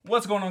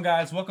What's going on,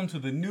 guys? Welcome to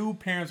the new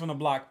Parents on the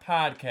Block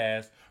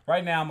podcast.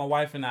 Right now, my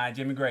wife and I,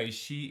 Jimmy Gray,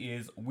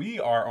 we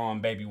are on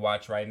baby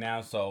watch right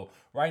now. So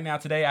right now,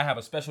 today, I have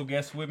a special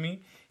guest with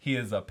me. He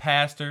is a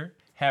pastor,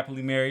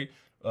 happily married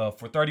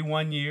for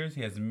 31 years.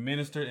 He has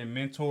ministered and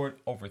mentored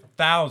over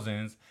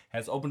thousands,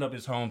 has opened up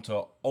his home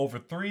to over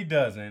 3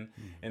 dozen,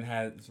 and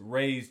has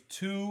raised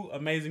 2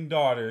 amazing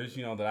daughters,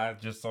 that I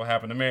just so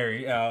happen to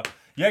marry.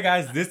 Yeah,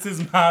 guys, this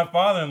is my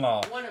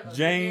father-in-law, One of them.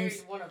 James. You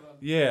married one of them.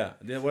 Yeah,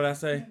 what I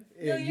say?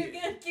 No, you're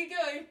good. Keep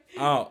going.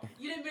 Oh.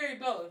 You didn't marry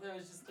both. I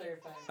was just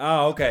clarifying.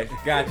 Oh, okay,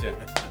 gotcha.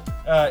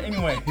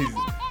 Anyways,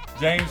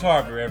 James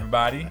Harper,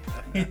 everybody.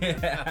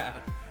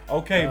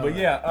 Okay, but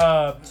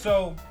yeah.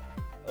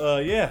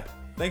 Yeah.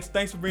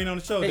 Thanks for being on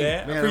the show,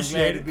 Dad. Man, Appreciate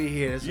I'm glad it. to be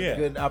here. It's Yeah. a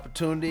good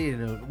opportunity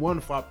and a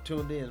wonderful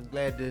opportunity, and I'm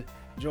glad to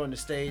join the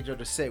stage or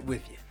the set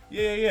with you.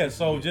 Yeah.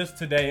 So just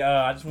today,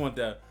 I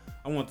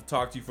want to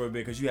talk to you for a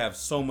bit because you have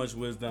so much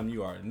wisdom.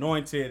 You are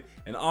anointed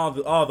and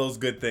all those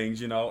good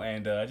things, and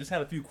I just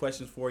had a few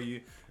questions for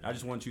you. I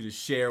just want you to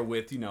share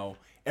with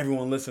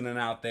everyone listening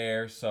out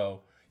there.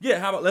 So yeah,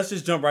 how about let's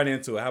just jump right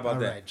into it? How about All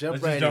that? right, jump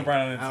let's right just jump in.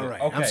 right into All it.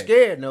 right. Okay. I'm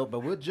scared, no,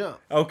 but we'll jump.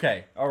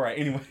 Okay. All right.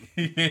 Anyway,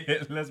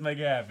 let's make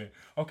it happen.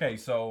 Okay.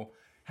 So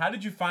how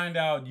did you find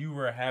out you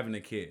were having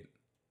a kid?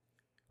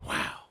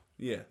 Wow.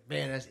 Yeah.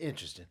 Man, that's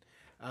interesting.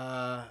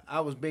 I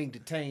was being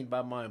detained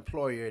by my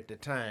employer at the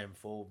time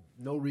for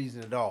no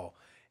reason at all.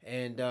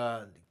 And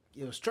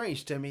it was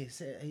strange to me.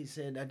 He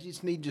said, I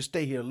just need you to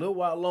stay here a little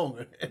while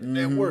longer at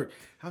work.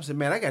 I said,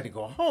 man, I got to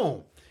go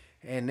home.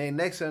 And then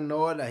next thing I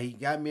know it, he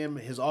got me in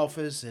his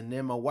office, and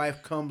then my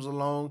wife comes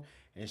along,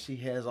 and she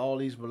has all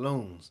these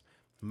balloons.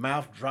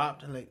 Mouth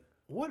dropped, and like,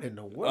 what in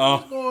the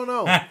world is going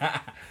on?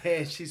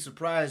 And she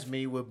surprised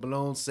me with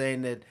balloons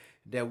saying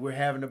that we're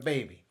having a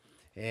baby.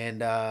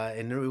 And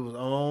it was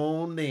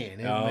on then.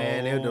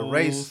 The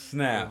race.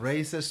 Snap. The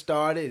race had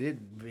started.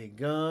 It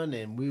begun,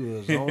 and we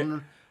was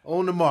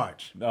on the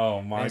march.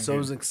 Oh my! And so it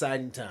was an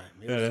exciting time.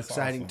 It was an that's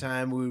exciting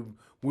awesome. time.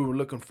 We were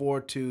looking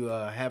forward to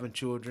having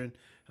children.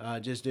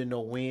 Just didn't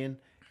know when.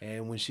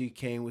 And when she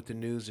came with the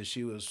news that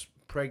she was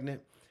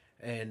pregnant,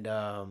 and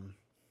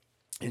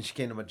she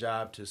came to my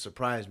job to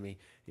surprise me,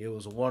 it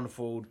was a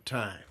wonderful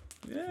time.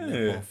 Yeah.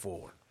 Going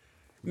forward.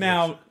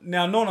 Now,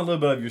 knowing a little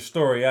bit of your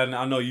story,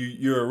 I know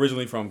you're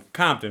originally from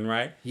Compton,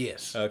 right?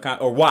 Yes.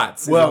 Or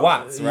Watts. Is it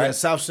Watts, right? Yeah,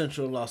 South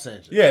Central Los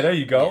Angeles. Yeah, there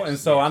you go. Yes, and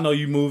so yes. I know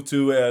you moved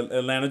to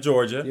Atlanta,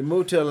 Georgia. You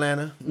moved to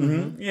Atlanta.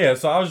 Mm-hmm. Yeah.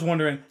 So I was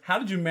wondering, how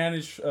did you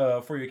manage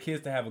for your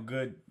kids to have a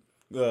good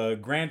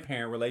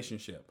grandparent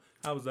relationship?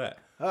 How was that?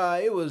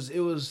 It was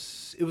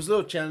a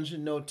little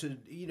challenging,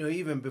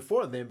 even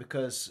before then,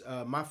 because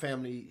my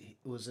family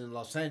was in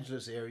Los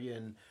Angeles area,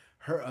 and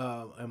her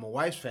and my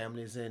wife's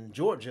family is in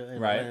Georgia,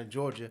 Atlanta,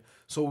 Georgia.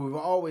 So we've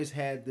always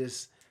had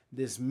this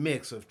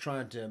mix of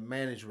trying to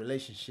manage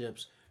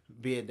relationships,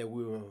 be it that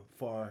we were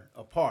far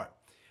apart.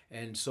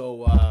 And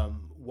so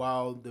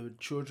while the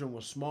children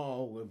were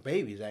small, were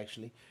babies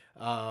actually,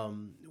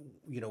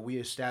 we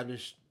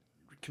established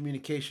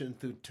communication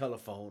through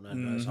telephone. I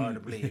know it's hard to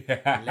believe.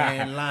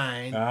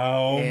 Landline.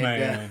 Oh,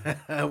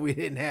 man. We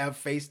didn't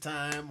have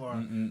FaceTime or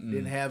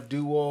didn't have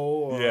Duo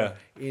or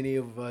any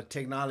of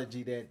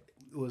technology that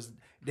was.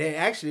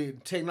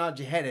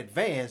 Technology had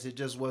advanced. It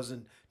just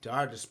wasn't to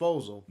our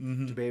disposal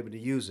to be able to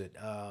use it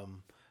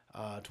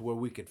to where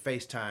we could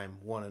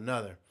FaceTime one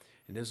another.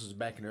 And this was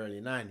back in the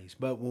early 90s.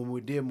 But when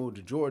we did move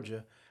to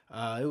Georgia,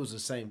 it was the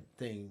same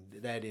thing.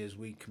 That is,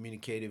 we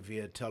communicated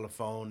via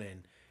telephone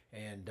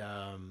and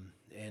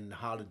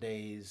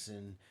holidays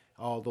and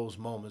all those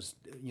moments,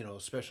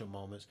 special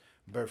moments,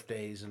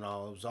 birthdays and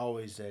all. It was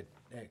always that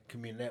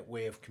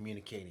way of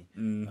communicating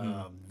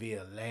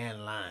via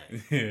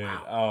landline. Yeah.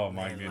 Wow, Oh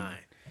my landline. goodness.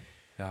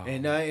 Oh.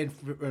 And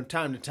from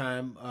time to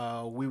time,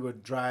 we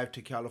would drive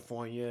to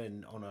California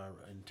and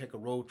take a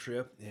road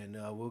trip, and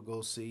we'll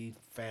go see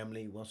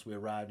family once we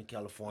arrived in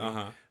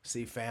California.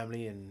 See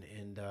family and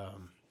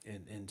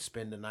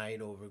spend the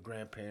night over at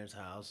grandparents'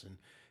 house, and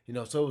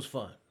so it was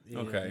fun.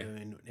 Okay.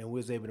 And we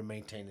was able to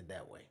maintain it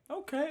that way.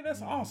 Okay,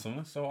 that's awesome.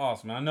 That's so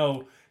awesome. I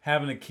know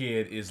having a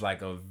kid is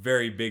like a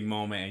very big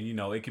moment, and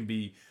it can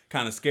be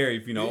kind of scary.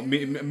 If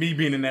me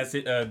being in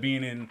that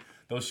being in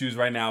those shoes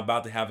right now,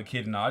 about to have a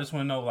kid, and all. I just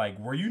want to know, like,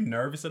 were you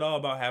nervous at all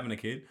about having a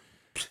kid?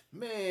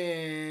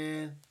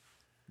 Man,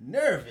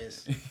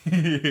 nervous.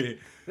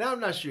 Now I'm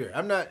not sure.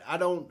 I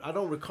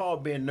don't recall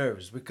being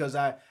nervous because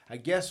I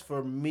guess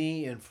for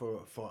me and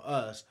for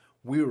us,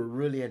 we were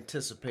really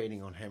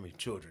anticipating on having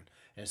children.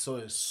 And so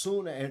as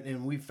soon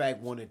and we in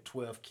fact wanted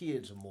 12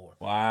 kids or more.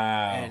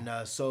 Wow.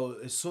 And so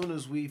as soon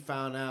as we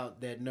found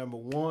out that number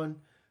 1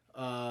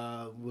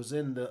 was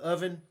in the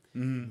oven,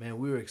 man,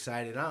 we were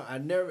excited. I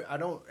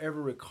don't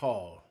ever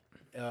recall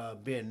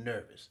being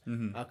nervous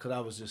because I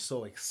was just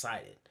so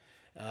excited.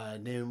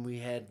 Then we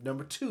had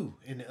number 2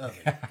 in the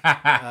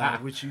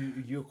oven, which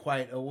you're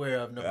quite aware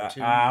of. Number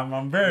 2.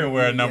 I'm very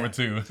aware of number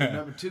 2. So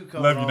number 2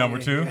 comes Love you, along number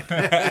 2.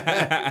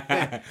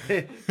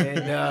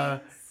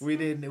 and we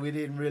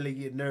didn't really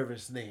get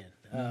nervous then.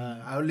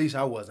 At least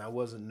I wasn't. I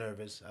wasn't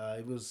nervous.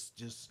 It was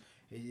just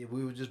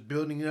We were just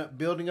building up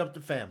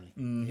the family,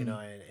 you know,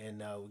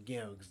 and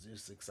again, we're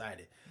just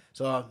excited.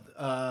 So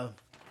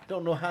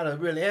don't know how to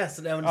really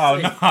answer that one.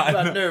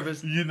 I'm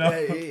nervous. You know,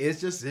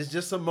 it's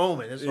just a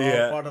moment. It's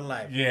all part of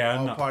life. Yeah,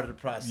 all part of the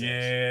process.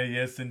 Yeah,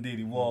 yes,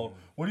 indeed. Well,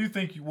 what do you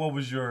think? What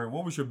was your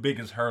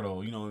biggest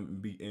hurdle? You know,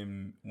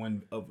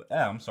 what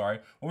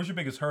was your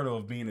biggest hurdle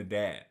of being a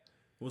dad?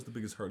 What was the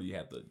biggest hurdle you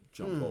had to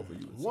jump over?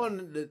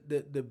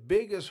 The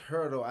biggest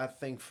hurdle I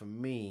think for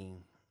me,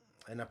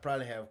 and I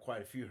probably have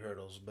quite a few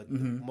hurdles, but the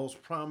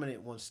most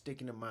prominent one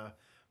sticking in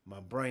my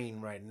brain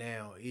right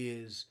now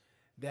is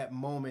that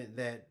moment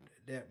that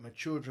my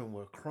children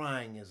were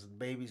crying as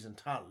babies and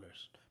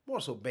toddlers, more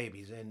so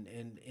babies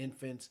and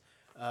infants,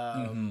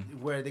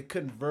 where they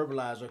couldn't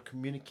verbalize or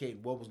communicate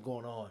what was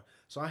going on.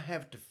 So I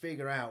have to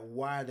figure out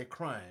why they're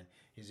crying.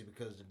 Is it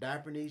because the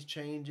diaper needs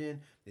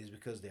changing? Is it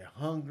because they're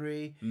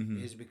hungry?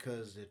 Is it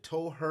because their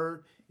toe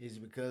hurt? Is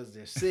it because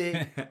they're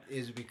sick?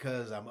 Is it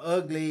because I'm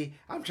ugly?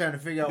 I'm trying to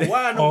figure out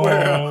why in the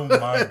world. Oh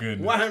my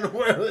goodness! Why in the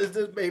world is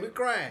this baby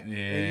crying? Yeah.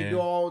 And you do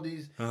all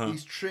these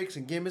tricks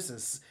and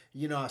gimmicks,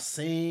 and I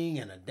sing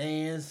and I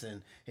dance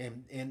and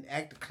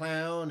act a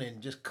clown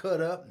and just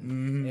cut up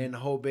and the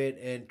whole bit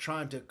and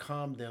trying to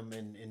calm them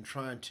and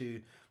trying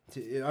to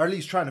or at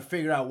least trying to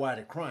figure out why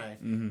they're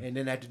crying, and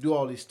then I have to do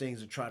all these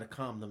things to try to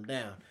calm them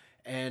down.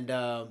 And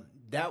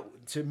that,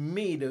 to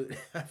me,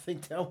 I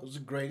think that was the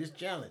greatest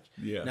challenge.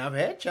 Yeah. Now I've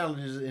had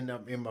challenges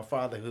in my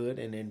fatherhood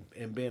and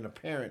in being a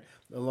parent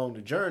along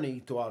the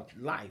journey throughout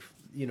life.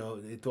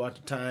 Throughout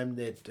the time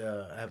that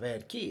I've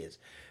had kids,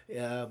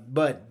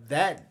 but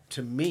that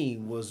to me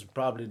was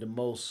probably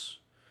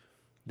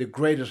the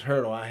greatest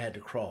hurdle I had to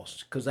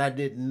cross because I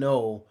didn't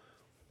know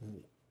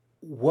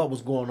what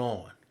was going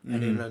on. I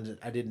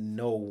didn't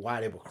know why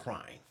they were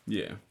crying.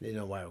 Yeah. They didn't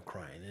know why they were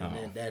crying.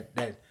 And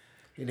that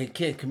and they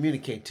can't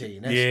communicate to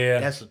you.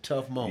 That's a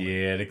tough moment.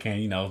 Yeah, they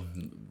can't,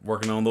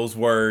 working on those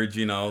words,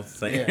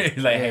 saying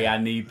hey, I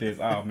need this.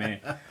 Oh man.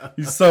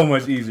 It's so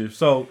much easier.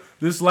 So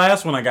this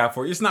last one I got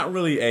for you, it's not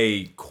really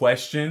a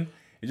question.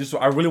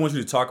 I really want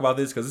you to talk about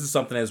this because this is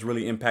something that's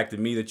really impacted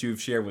me that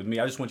you've shared with me.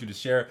 I just want you to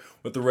share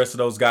with the rest of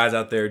those guys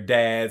out there,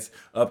 dads,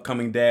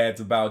 upcoming dads,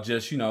 about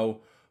just,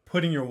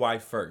 putting your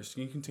wife first.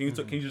 Can you continue?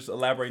 Can you just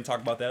elaborate and talk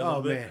about that a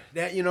little bit?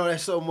 Oh man,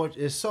 that's so much.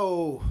 It's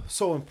so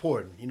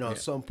important.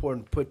 It's so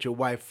important to put your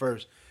wife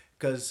first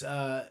because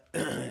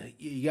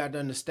you got to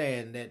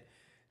understand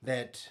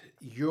that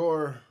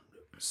your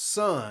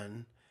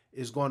son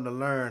is going to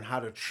learn how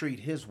to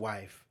treat his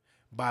wife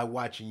by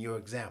watching your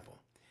example,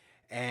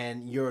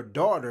 and your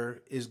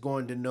daughter is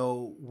going to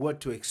know what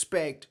to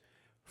expect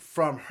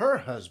from her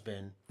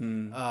husband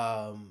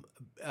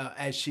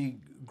as she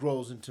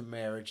grows into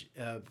marriage.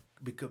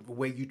 Because the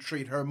way you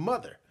treat her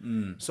mother.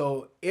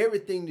 So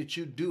everything that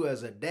you do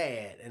as a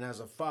dad and as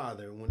a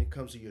father when it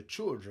comes to your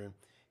children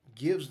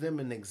gives them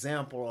an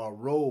example or a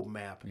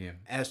roadmap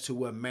as to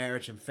what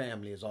marriage and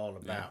family is all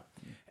about.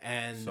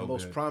 And the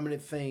most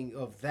prominent thing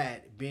of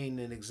that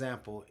being an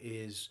example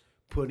is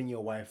putting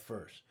your wife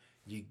first.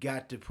 You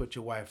got to put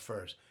your wife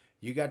first.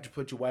 You got to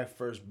put your wife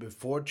first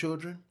before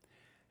children,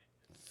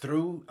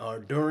 through or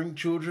during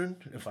children,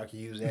 if I can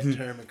use that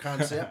term and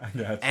concept,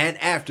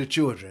 and after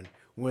children.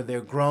 When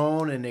they're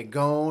grown and they're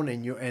gone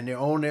and they're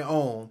on their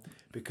own,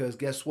 because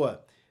guess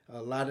what?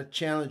 A lot of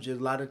challenges,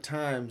 a lot of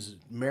times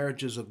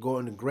marriages are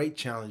going to great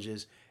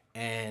challenges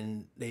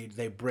and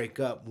they break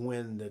up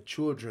when the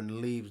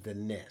children leave the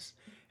nest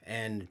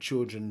and the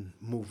children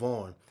move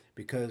on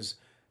because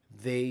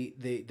the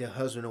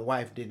husband and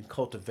wife didn't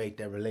cultivate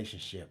that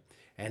relationship.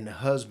 And the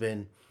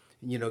husband,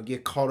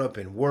 get caught up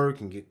in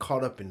work and get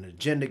caught up in the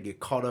agenda, get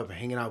caught up in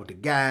hanging out with the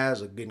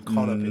guys or getting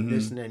caught up in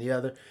this and that and the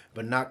other,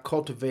 but not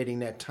cultivating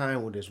that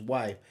time with his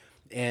wife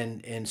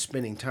and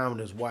spending time with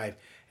his wife.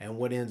 And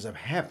what ends up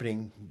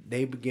happening,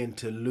 they begin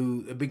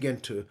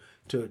to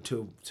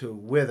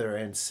wither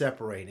and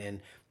separate.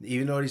 And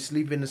even though they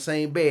sleep in the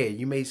same bed,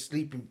 you may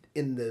sleep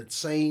in the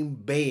same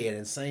bed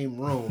and same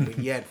room, but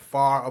yet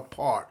far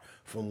apart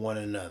from one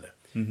another.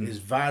 It's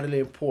vitally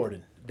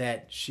important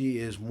that she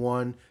is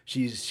one.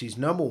 She's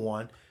number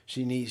one.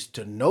 She needs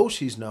to know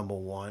she's number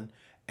one,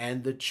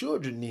 and the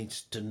children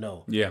needs to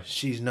know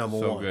she's number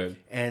one. Good.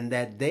 And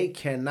that they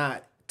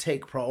cannot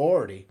take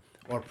priority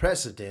or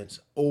precedence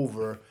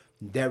over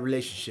that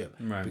relationship.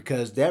 Right.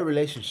 Because that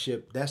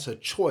relationship, that's a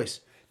choice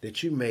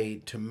that you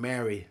made to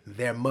marry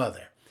their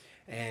mother.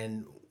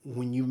 And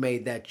when you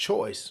made that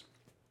choice,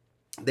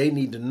 they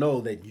need to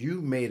know that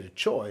you made a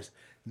choice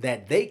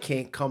that they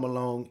can't come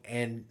along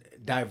and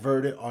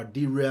divert it or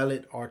derail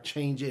it or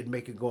change it and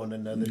make it go in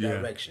another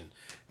direction.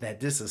 That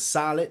this is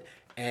solid,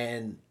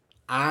 and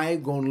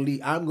I'm gonna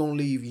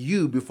leave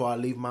you before I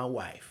leave my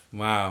wife.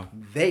 Wow.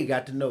 They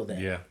got to know that.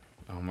 Yeah.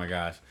 Oh my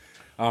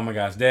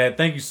gosh, Dad,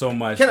 thank you so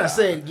much. Can I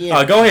say it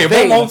again? Go ahead.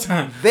 One more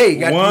time. They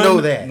got to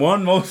know that.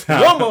 One more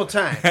time. One more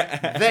time.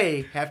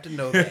 They have to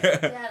know that.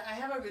 Dad, I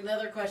have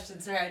another question.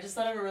 Sorry, I just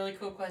thought of a really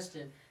cool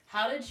question.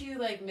 How did you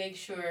make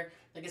sure,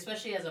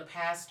 especially as a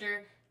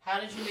pastor, how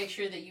did you make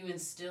sure that you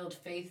instilled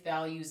faith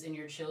values in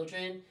your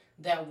children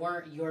that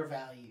weren't your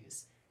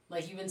values?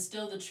 like you've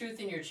instilled the truth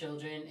in your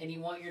children, and you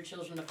want your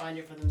children to find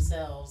it for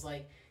themselves.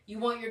 Like you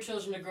want your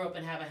children to grow up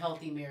and have a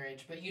healthy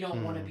marriage, but you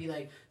don't want to be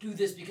like, do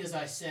this because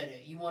I said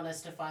it. You want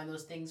us to find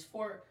those things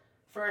for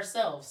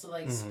ourselves. So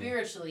like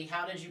spiritually,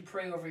 how did you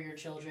pray over your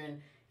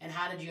children? And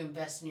how did you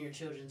invest in your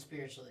children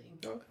spiritually?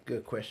 Oh,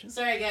 good question.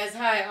 Sorry, guys.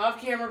 Hi,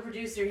 off-camera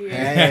producer here.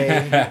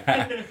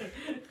 Hey.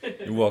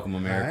 You're welcome,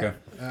 America.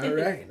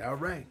 All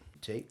right.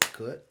 Take,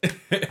 cut.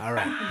 All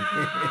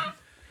right.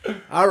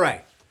 All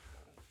right.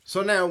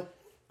 So now,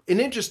 an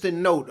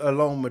interesting note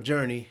along my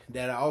journey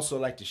that I also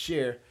like to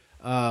share.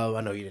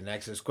 I know you didn't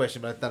ask this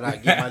question, but I thought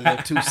I'd give my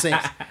little 2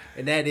 cents.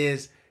 And that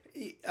is,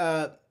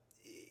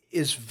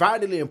 it's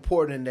vitally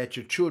important that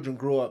your children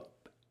grow up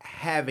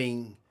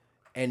having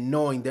and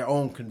knowing their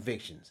own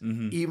convictions,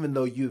 even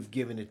though you've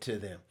given it to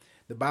them.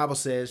 The Bible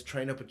says,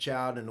 train up a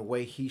child in the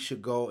way he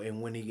should go,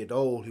 and when he get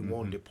old, he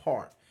won't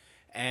depart.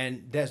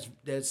 And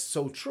that's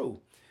so true.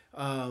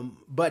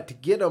 But to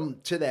get them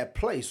to that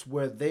place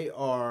where they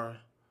are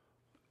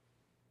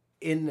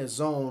in the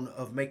zone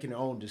of making their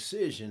own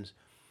decisions,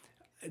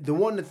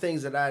 one of the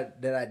things that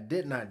I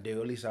did not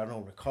do, at least I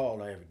don't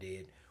recall I ever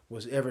did,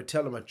 was ever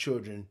telling my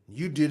children,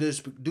 you do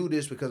this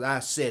because I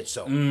said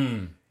so.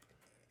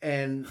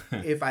 And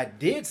if I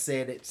did say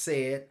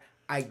it,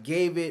 I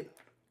gave it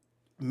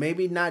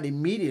maybe not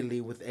immediately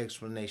with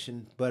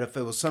explanation, but if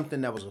it was something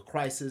that was a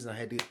crisis and I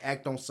had to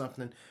act on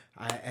something,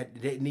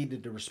 they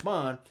needed to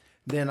respond,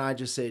 then I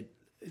just said,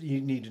 you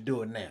need to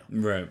do it now.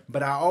 Right.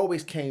 But I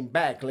always came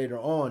back later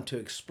on to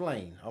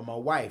explain. Or my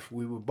wife,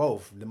 we were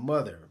both, the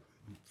mother,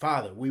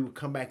 father, we would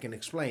come back and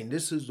explain,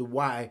 this is the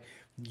why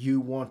you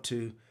want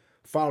to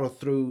follow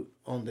through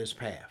on this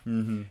path.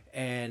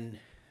 And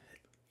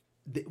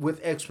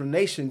with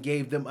explanation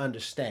gave them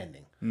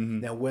understanding.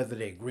 Now, whether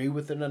they agree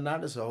with it or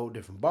not is a whole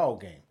different ball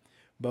game.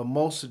 But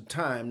most of the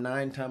time,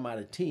 9 times out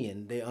of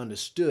 10, they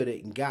understood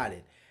it and got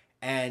it.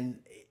 And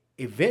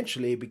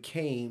eventually it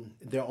became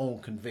their own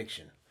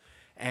conviction.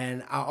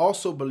 And I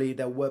also believe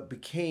that what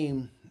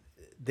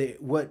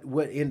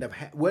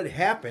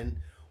happened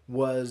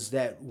was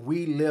that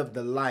we lived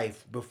the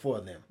life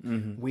before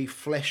them. We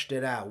fleshed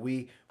it out.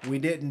 We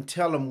didn't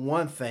tell them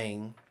one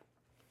thing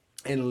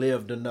and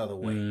lived another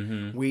way.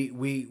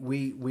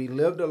 We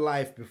lived a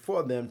life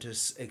before them to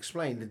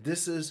explain that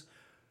this is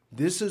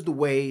the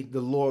way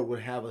the Lord would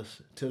have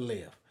us to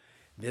live.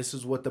 This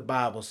is what the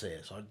Bible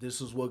says, or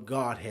this is what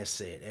God has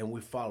said, and we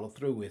follow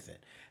through with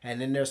it. And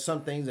then there's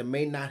some things that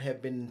may not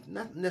have been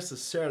not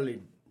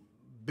necessarily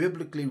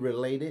biblically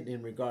related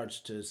in regards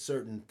to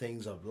certain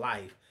things of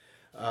life.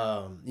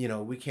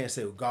 We can't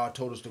say, well, God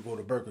told us to go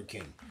to Burger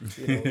King.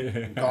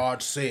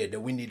 God said that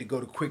we need to go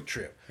to Quick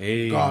Trip.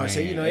 God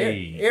said,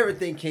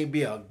 everything can't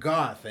be a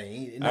God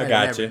thing. I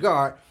got you.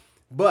 Regard,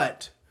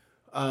 but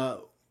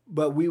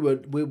we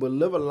would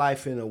live a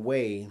life in a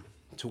way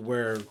to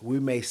where we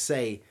may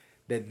say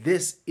that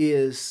this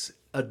is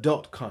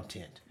adult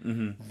content.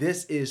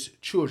 This is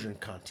children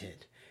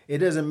content. It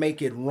doesn't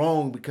make it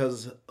wrong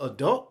because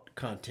adult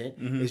content.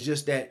 It's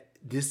just that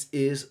this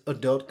is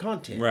adult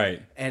content.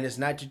 Right. And it's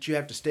not that you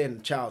have to stay in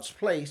the child's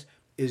place.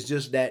 It's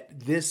just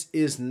that this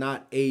is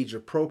not age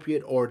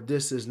appropriate or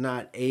this is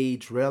not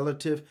age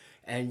relative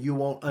and you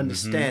won't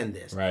understand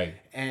this. Right.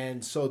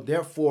 And so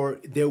therefore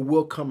there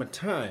will come a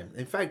time.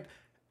 In fact,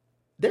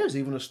 there's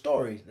even a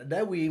story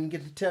that we even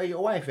get to tell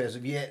your wife as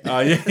of yet.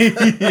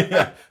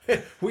 Yeah.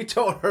 We'll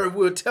tell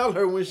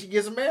her when she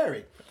gets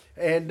married.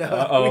 And we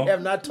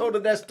have not told her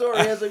that story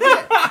as of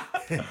yet.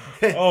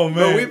 Oh, man.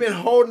 But we've been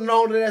holding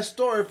on to that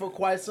story for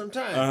quite some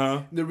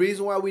time. The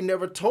reason why we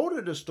never told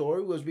her the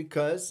story was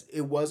because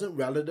it wasn't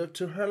relative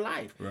to her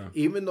life. Right.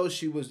 Even though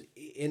she was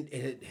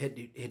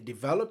had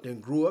developed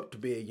and grew up to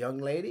be a young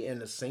lady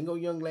and a single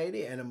young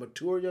lady and a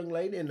mature young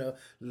lady and a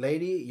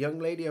young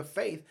lady of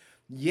faith,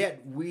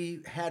 yet we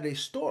had a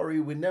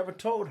story we never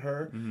told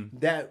her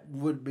that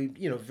would be,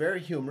 very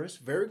humorous,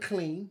 very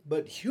clean,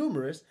 but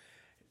humorous.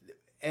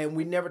 And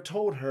we never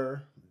told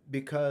her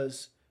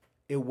because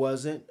it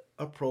wasn't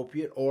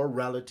appropriate or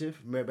relative.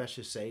 Maybe I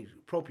should say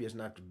appropriate is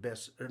not the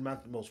best, or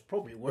not the most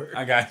appropriate word.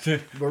 I got you.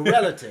 But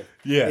relative.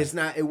 Yeah.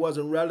 It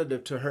wasn't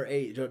relative to her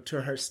age or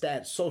to her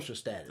social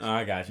status.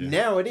 I got you.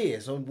 Now it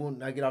is. So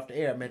when I get off the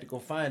air, I'm going to go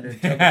find her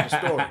and tell her the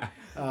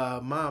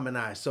story. Mom and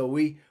I. So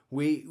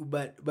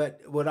but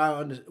what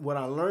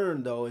I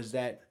learned though is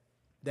that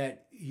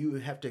you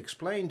have to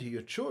explain to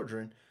your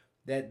children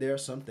that there are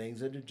some things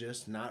that are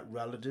just not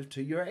relative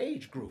to your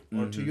age group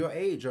or to your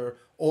age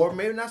or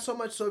maybe not so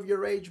much so of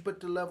your age, but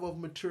the level of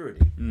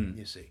maturity,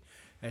 you see.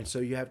 And so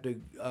you have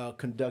to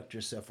conduct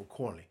yourself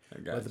accordingly.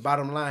 But the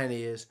bottom line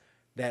is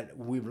that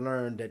we've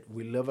learned that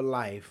we live a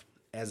life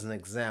as an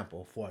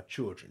example for our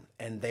children,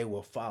 and they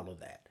will follow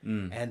that.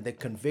 And the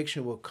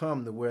conviction will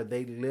come to where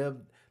they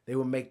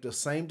will make the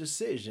same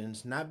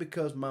decisions, not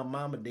because my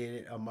mama did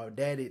it or my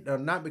daddy, or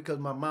not because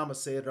my mama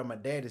said it or my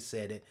daddy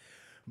said it,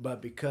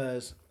 but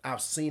because I've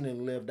seen it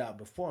lived out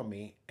before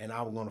me, and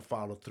I'm going to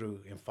follow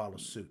through and follow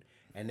suit.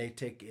 And they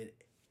take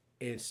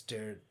it's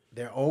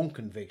their own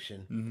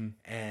conviction,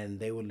 and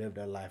they will live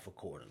their life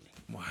accordingly.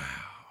 Wow.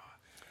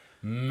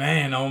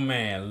 Man, oh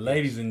man,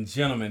 ladies and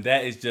gentlemen,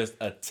 that is just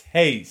a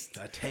taste,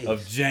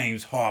 of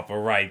James Harper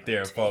right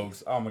there,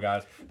 folks. Oh my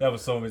gosh, that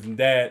was so amazing.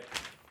 Dad,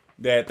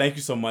 thank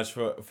you so much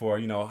for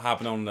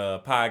hopping on the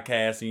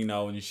podcast, and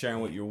and you're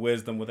sharing with your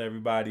wisdom with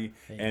everybody.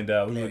 And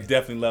we would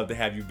definitely love to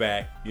have you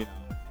back.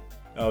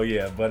 Oh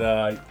yeah,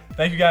 but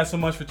thank you guys so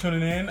much for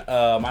tuning in.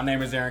 My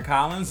name is Aaron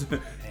Collins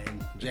and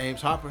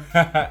James Harper.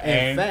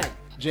 And in fact,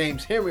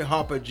 James Henry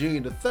Harper Jr.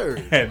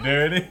 III. And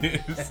there it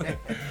is.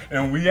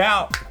 And we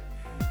out.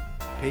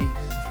 Peace.